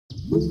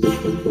You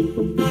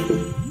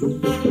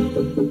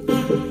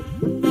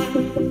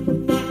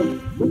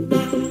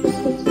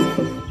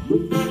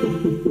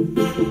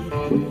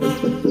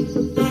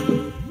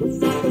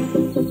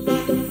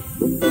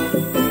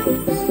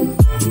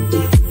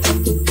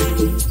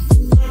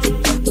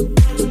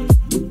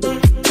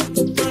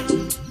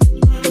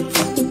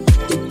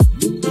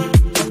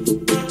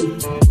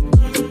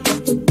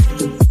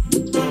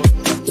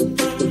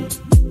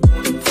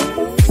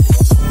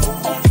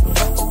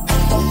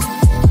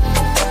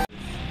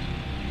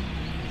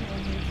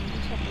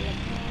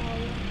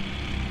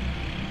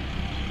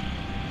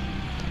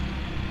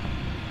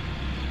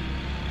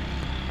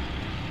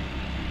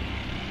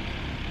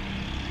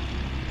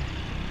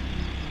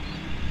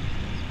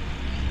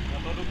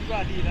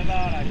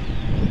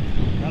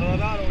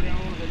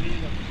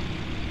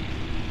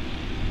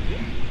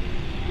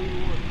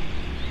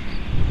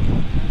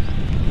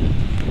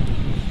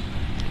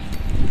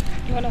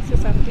wanna say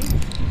something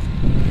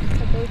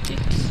about it?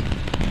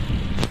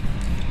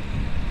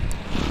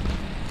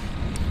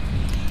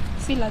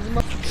 Si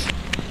lazima.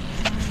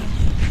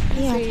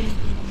 Yeah.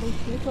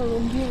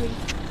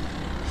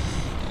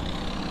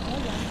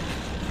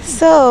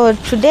 So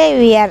today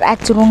we are at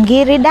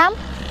Rungiri Dam.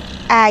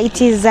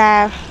 It is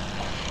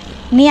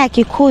near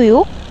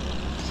Kikuyu,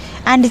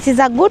 and it is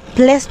a good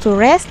place to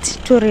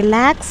rest, to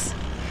relax,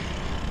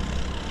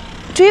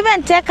 to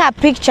even take a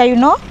picture, you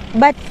know.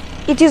 But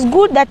it is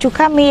good that you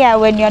come here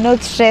when you are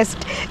not stressed,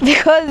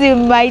 because you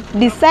might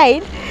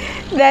decide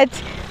that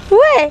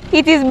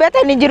it is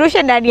better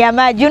nijirushe ndani ya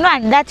maji, you know,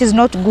 and that is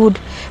not good,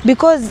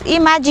 because hii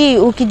maji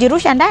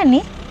ukijirusha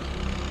ndani,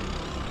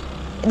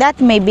 that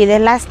may be the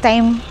last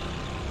time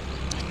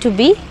to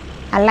be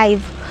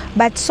alive.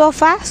 But so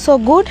far so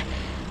good.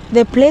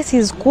 The place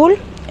is cool.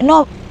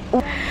 No,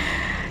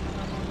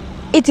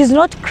 it is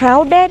not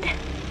crowded,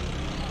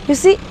 you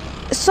see.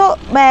 So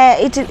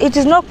it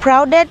is not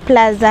crowded.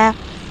 Plus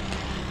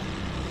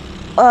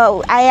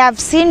I have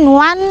seen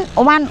one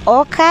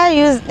hawker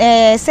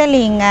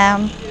selling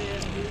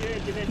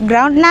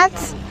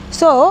groundnuts.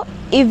 So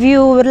if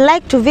you would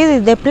like to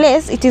visit the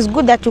place, it is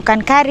good that you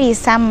can carry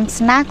some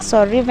snacks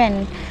or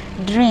even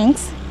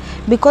drinks,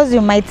 because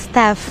you might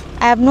starve.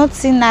 I have not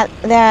seen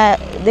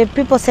the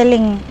people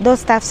selling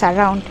those stuffs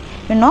around,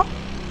 you know.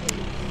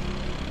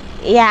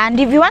 Yeah, and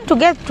if you want to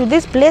get to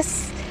this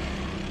place,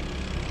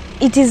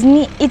 it is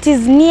near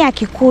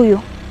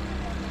Kikuyu.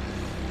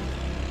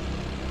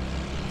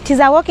 It is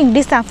a walking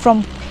distance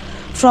from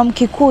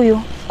Kikuyu,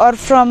 or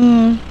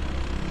from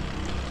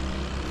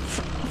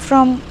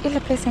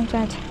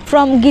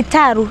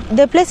Gitaru.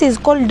 The place is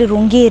called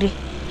Rungiri.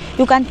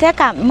 You can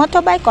take a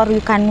motorbike or you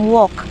can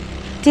walk.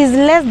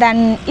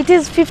 It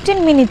is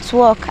 15 minutes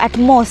walk at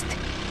most.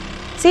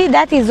 See,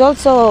 that is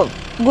also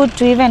good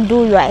to even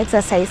do your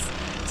exercise.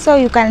 So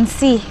you can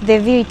see the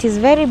view. It is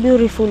very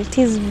beautiful. It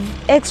is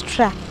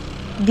extra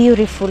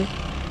beautiful.